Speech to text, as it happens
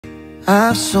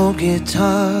I've sold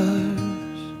guitars,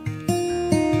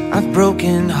 I've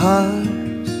broken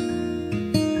hearts,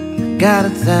 got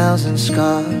 1,000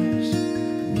 scars,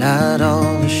 not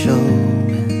all are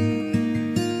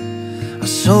showing. I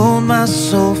sold my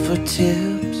soul for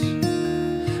tips,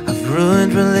 I've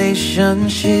ruined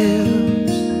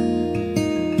relationships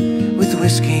with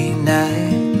whiskey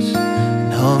nights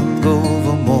and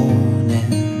hungover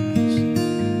mornings.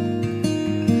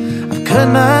 I've cut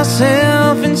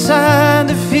myself inside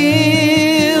to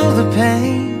feel the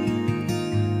pain,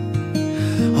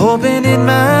 hoping it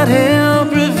might help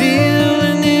reveal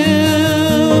a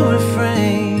new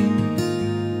refrain.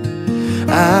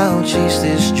 I'll chase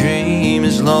this dream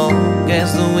as long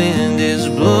as the wind is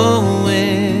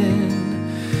blowing.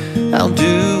 I'll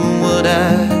do what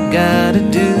I gotta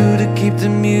do to keep the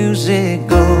music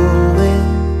going.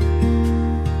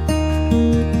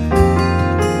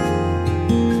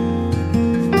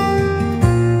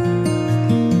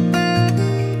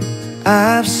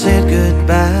 I've said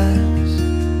goodbyes,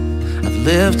 I've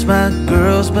left my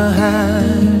girls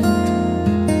behind.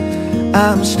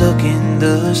 I'm stuck in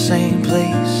the same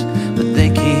place, but they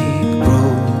keep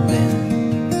growing.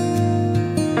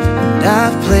 And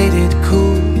I've played it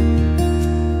cool,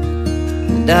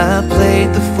 and I've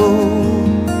played the fool,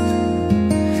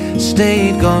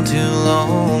 stayed gone too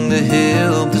long to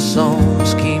help the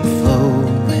songs keep flowing.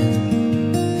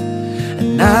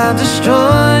 And I've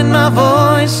destroyed my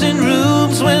voice in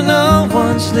rooms where no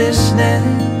one's listening,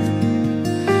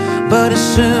 but as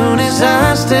soon as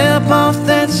I step off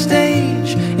that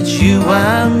stage, it's you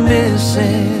I'm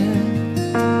missing.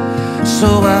 So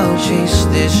I'll chase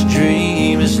this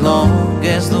dream as long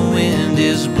as the wind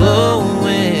is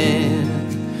blowing,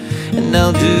 and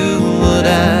I'll do what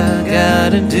I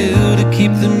gotta do to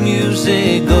keep the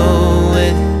music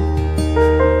going.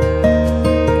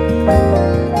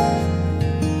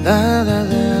 La la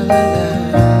la la la,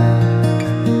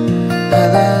 la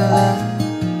la la la.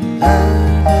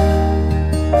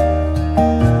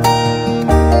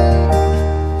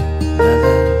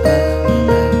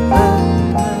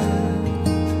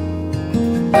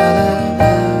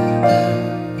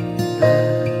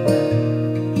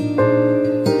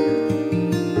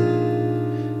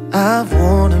 I've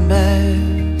worn a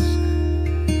mask,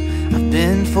 I've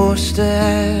been forced to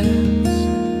ask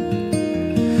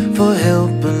for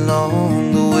help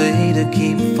along the way to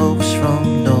keep folks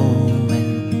from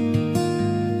knowing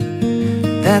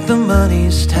that the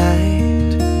money's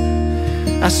tight.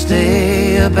 I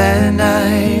stay up at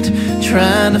night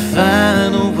trying to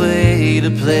find a way to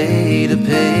play to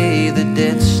pay the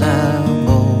debts I'm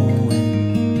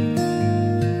owing.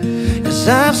 'Cause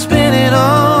I've spent it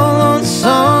all on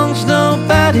songs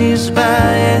nobody's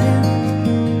buying.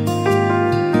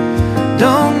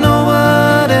 Don't know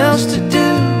what else to do,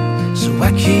 so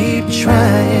I keep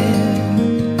trying.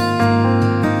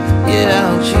 Yeah,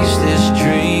 I'll chase this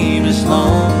dream as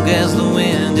long as the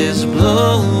wind is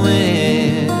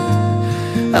blowing.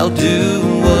 I'll do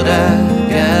what I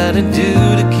gotta do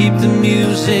to keep the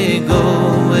music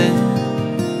going.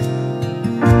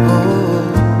 Oh,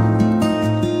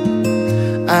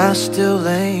 I still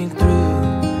ain't through.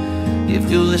 If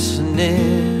you're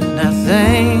listening, I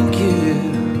thank you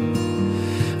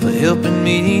for helping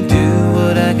me do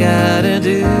what I gotta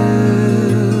do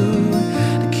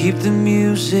to keep the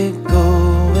music